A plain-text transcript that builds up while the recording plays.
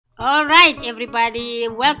All right, everybody,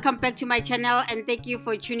 welcome back to my channel and thank you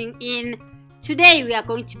for tuning in. Today we are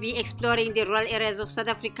going to be exploring the rural areas of South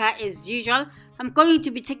Africa as usual. I'm going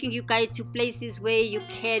to be taking you guys to places where you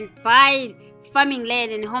can buy farming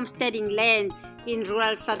land and homesteading land in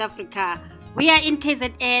rural South Africa. We are in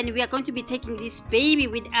KZN. We are going to be taking this baby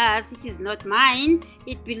with us. It is not mine.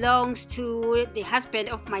 It belongs to the husband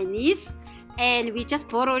of my niece, and we just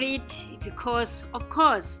borrowed it because, of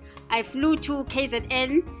course, I flew to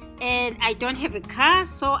KZN and I don't have a car,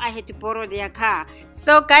 so I had to borrow their car.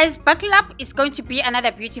 So guys, buckle up. It's going to be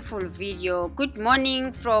another beautiful video. Good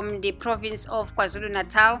morning from the province of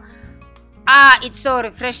KwaZulu-Natal. It's so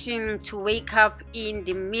refreshing to wake up in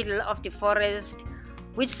the middle of the forest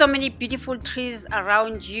with so many beautiful trees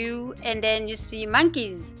around you, and then you see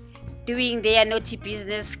monkeys doing their naughty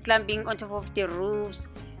business, climbing on top of the roofs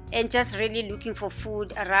and just really looking for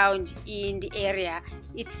food around in the area.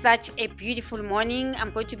 It's such a beautiful morning.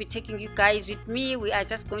 I'm going to be taking you guys with me. We are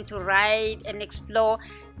just going to ride and explore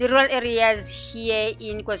the rural areas here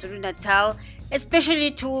in KwaZulu-Natal,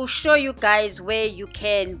 especially to show you guys where you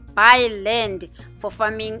can buy land for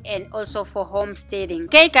farming and also for homesteading.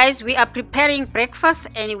 Okay guys, we are preparing breakfast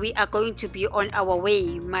and we are going to be on our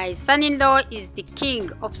way. My son-in-law is the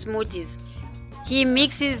king of smoothies. He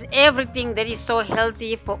mixes everything that is so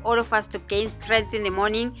healthy for all of us to gain strength in the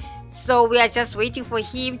morning. So we are just waiting for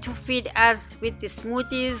him to feed us with the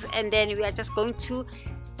smoothies, and then we are just going to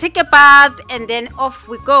take a bath and then off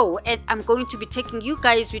we go. And I'm going to be taking you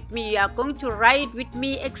guys with me. You are going to ride with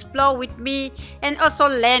me, explore with me, and also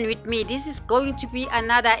learn with me. This is going to be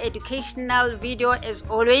another educational video as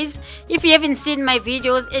always. If you haven't seen my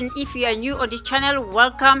videos and if you are new on this channel,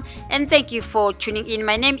 welcome and thank you for tuning in.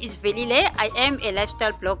 My name is Velile. I am a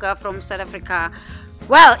lifestyle blogger from South Africa.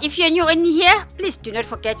 Well, if you're new in here, please do not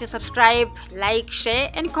forget to subscribe, like, share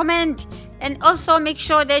and comment, and also make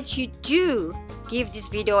sure that you do give this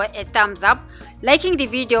video a thumbs up. Liking the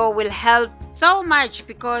video will help so much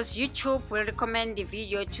because YouTube will recommend the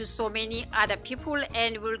video to so many other people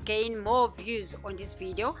and will gain more views on this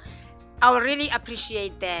video. I will really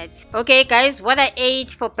appreciate that. Okay guys, what I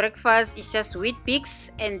ate for breakfast is just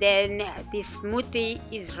Weet-Bix, and then this smoothie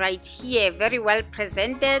is right here, very well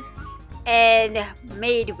presented and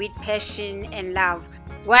made with passion and love.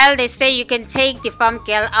 Well, they say you can take the farm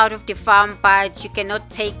girl out of the farm, but you cannot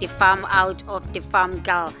take the farm out of the farm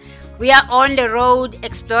girl. We are on the road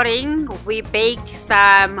exploring. We baked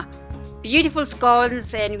some beautiful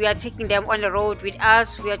scones and we are taking them on the road with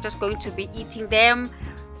us. We are just going to be eating them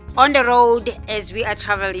on the road as we are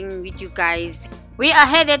traveling with you guys. We are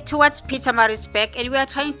headed towards Pietermaritzburg and we are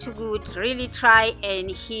trying to really try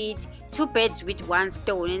and hit two birds with one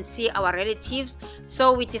stone and see our relatives.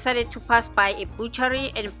 So we decided to pass by a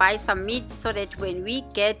butchery and buy some meat so that when we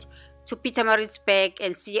get to Pietermaritzburg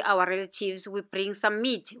and see our relatives, we bring some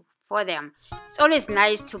meat for them. It's always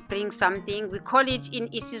nice to bring something. We call it in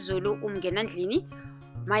isiZulu umgenandlini.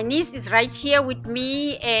 My niece is right here with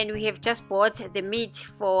me and we have just bought the meat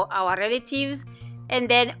for our relatives, and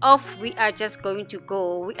then off we are just going to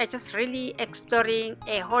go. We are just really exploring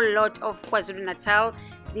a whole lot of KwaZulu-Natal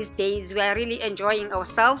these days. We are really enjoying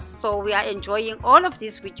ourselves, so we are enjoying all of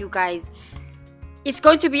this with you guys. It's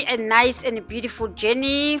going to be a nice and beautiful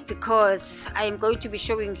journey because I am going to be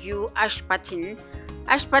showing you Ashburton.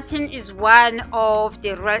 Ashburton is one of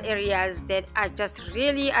the rural areas that are just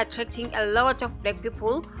really attracting a lot of black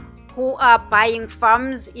people who are buying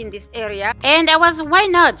farms in this area, and I was, why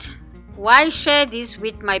not? Why share this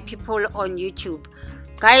with my people on YouTube?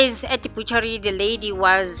 Guys, at the butchery, the lady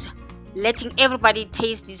was letting everybody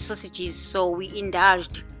taste these sausages, so we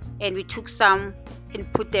indulged and we took some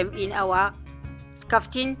and put them in our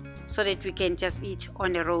scufftin so that we can just eat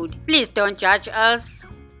on the road. Please don't judge us.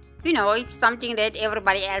 You know, it's something that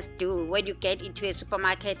everybody else do. When you get into a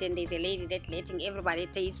supermarket and there's a lady that letting everybody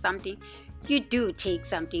taste something, you do take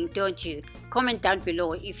something, don't you? Comment down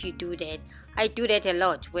below if you do that. I do that a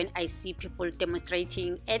lot when I see people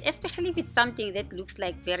demonstrating, and especially if it's something that looks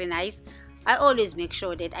like very nice, I always make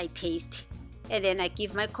sure that I taste and then I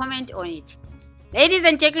give my comment on it. Ladies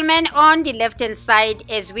and gentlemen, on the left hand side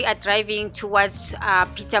as we are driving towards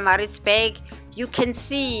Pietermaritzburg, you can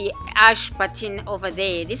see Ashburton over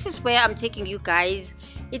there. This is where I'm taking you guys.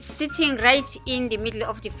 It's sitting right in the middle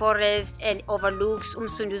of the forest and overlooks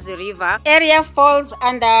Umsunduzi River. Area falls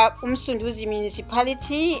under Umsunduzi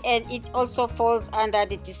municipality, and it also falls under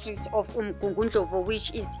the district of Umgungundlovu,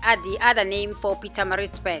 which is the other name for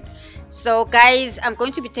Pietermaritzburg. So guys, I'm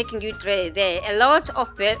going to be taking you there. A lot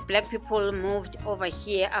of black people moved over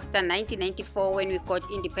here after 1994 when we got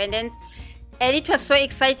independence. And it was so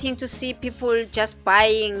exciting to see people just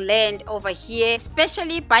buying land over here,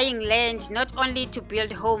 especially buying land not only to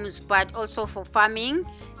build homes but also for farming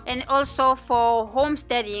and also for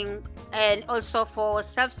homesteading and also for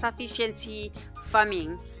self-sufficiency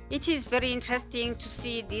farming. It is very interesting to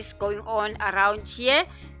see this going on around here.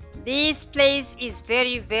 This place is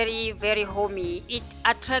very, very, very homey. It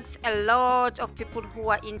attracts a lot of people who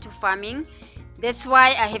are into farming. That's why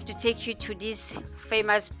I have to take you to this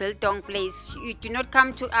famous biltong place. You do not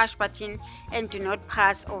come to Ashburton and do not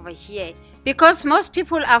pass over here, because most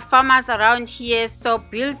people are farmers around here, so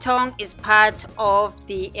biltong is part of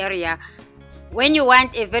the area. When you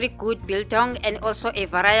want a very good biltong and also a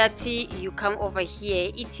variety, you come over here.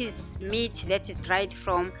 It is meat that is dried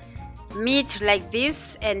from meat like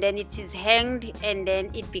this, and then it is hanged, and then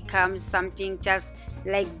it becomes something just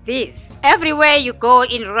like this. Everywhere you go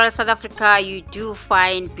in rural South Africa, you do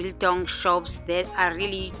find biltong shops that are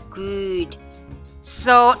really good.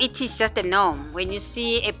 So it is just a norm. When you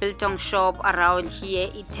see a biltong shop around here,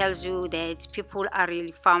 it tells you that people are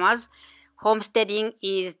really farmers. Homesteading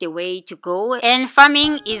is the way to go, and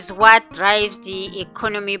farming is what drives the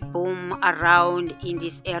economy boom around in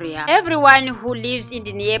this area. Everyone who lives in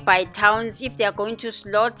the nearby towns, if they are going to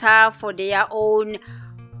slaughter for their own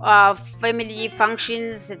family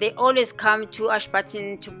functions, they always come to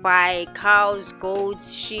Ashburton to buy cows,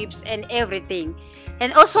 goats, sheep and everything.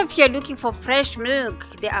 And also, if you're looking for fresh milk,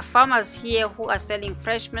 there are farmers here who are selling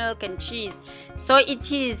fresh milk and cheese. So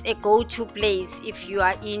it is a go-to place if you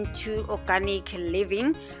are into organic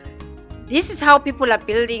living. This is how people are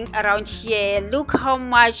building around here. Look how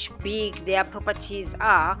much big their properties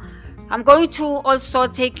are. I'm going to also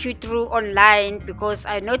take you through online, because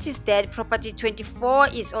I noticed that Property 24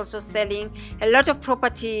 is also selling a lot of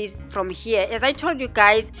properties from here. As I told you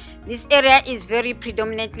guys, this area is very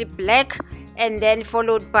predominantly black, and then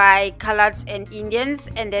followed by coloreds and Indians,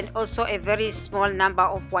 and then also a very small number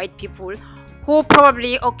of white people who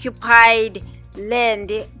probably occupied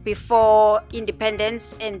land before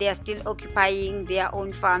independence, and they are still occupying their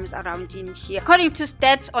own farms around in here. According to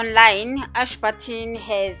stats online, Ashburton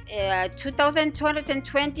has a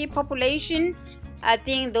 2,220 population. I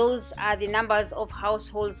think those are the numbers of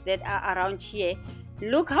households that are around here.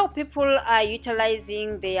 Look how people are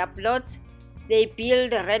utilizing their plots. They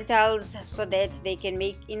build rentals so that they can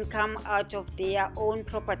make income out of their own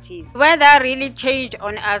properties. Weather really changed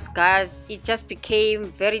on us, guys. It just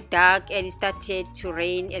became very dark and it started to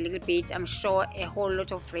rain a little bit. I'm sure a whole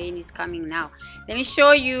lot of rain is coming now. Let me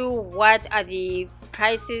show you what are the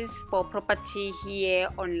prices for property here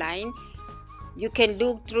online. You can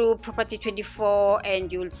look through Property 24 and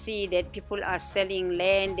you'll see that people are selling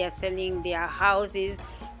land, they are selling their houses,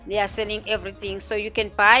 they are selling everything. So you can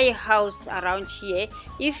buy a house around here.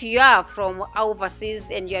 If you are from overseas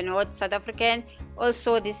and you are not South African,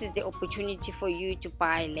 also this is the opportunity for you to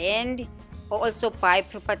buy land or also buy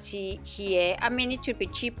property here. I mean, it should be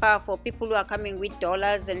cheaper for people who are coming with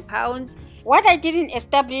dollars and pounds. What I didn't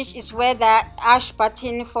establish is whether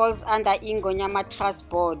Ashburton falls under Ingonyama Trust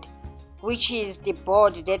Board, which is the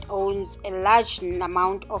board that owns a large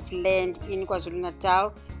amount of land in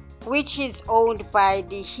KwaZulu-Natal, which is owned by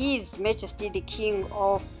His Majesty the King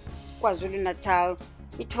of KwaZulu-Natal.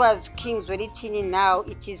 It was King Zwelithini, now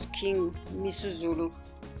it is King Misuzulu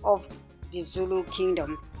of the Zulu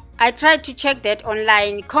Kingdom. I tried to check that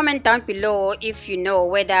online. Comment down below if you know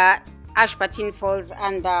whether Ashburton falls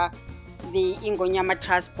under the Ingonyama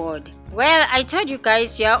Trust Board. Well, I told you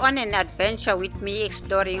guys, you're on an adventure with me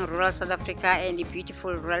exploring rural South Africa and the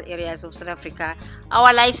beautiful rural areas of South Africa,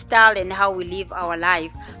 our lifestyle and how we live our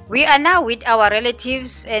life. We are now with our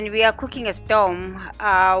relatives and we are cooking a storm.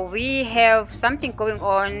 We have something going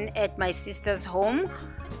on at my sister's home.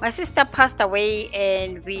 My sister passed away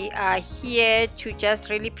and we are here to just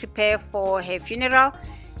really prepare for her funeral.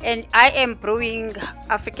 And I am brewing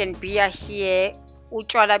African beer here,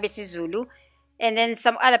 Utshwala besiZulu. And then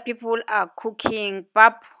some other people are cooking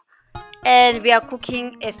pap, and we are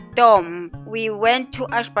cooking a storm. We went to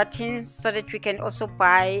Ashburton so that we can also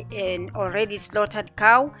buy an already slaughtered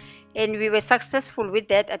cow, and we were successful with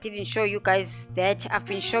that. I didn't show you guys that. I've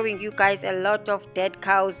been showing you guys a lot of dead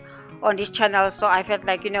cows on this channel, so I felt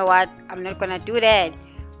like, you know what, I'm not gonna do that.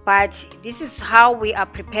 But this is how we are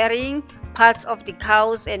preparing parts of the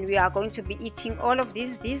cows, and we are going to be eating all of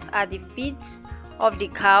these. These are the feet of the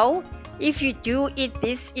cow. If you do eat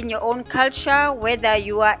this in your own culture, whether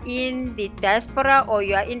you are in the diaspora or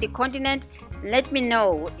you are in the continent, let me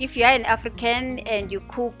know. If you are an African and you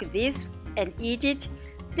cook this and eat it,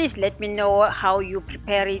 please let me know how you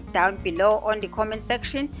prepare it down below on the comment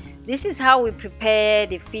section. This is how we prepare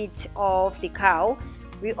the feet of the cow.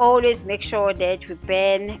 we always make sure that we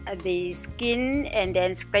burn the skin and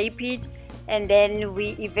then scrape it, and then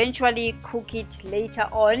we eventually cook it later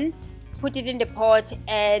on, put it in the pot,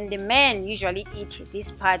 and the men usually eat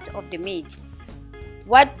this part of the meat.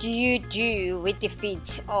 What do you do with the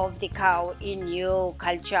feet of the cow in your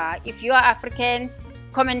culture? If you are African,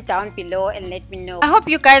 comment down below and let me know. I hope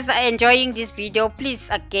you guys are enjoying this video. Please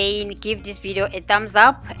again give this video a thumbs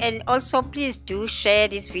up, and also please do share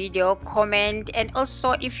this video, comment, and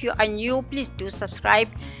also if you are new, please do subscribe.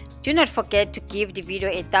 Do not forget to give the video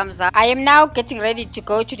a thumbs up. I am now getting ready to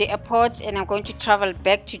go to the airport, and I'm going to travel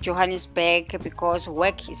back to Johannesburg because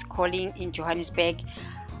work is calling in Johannesburg.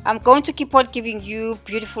 I'm going to keep on giving you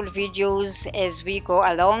beautiful videos as we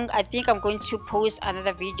go along. I think I'm going to post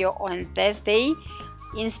another video on Thursday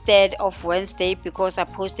instead of Wednesday because I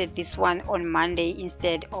posted this one on Monday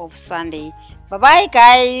instead of Sunday. Bye bye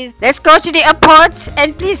guys, let's go to the airport,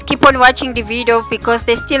 and please keep on watching the video because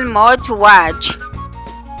there's still more to watch.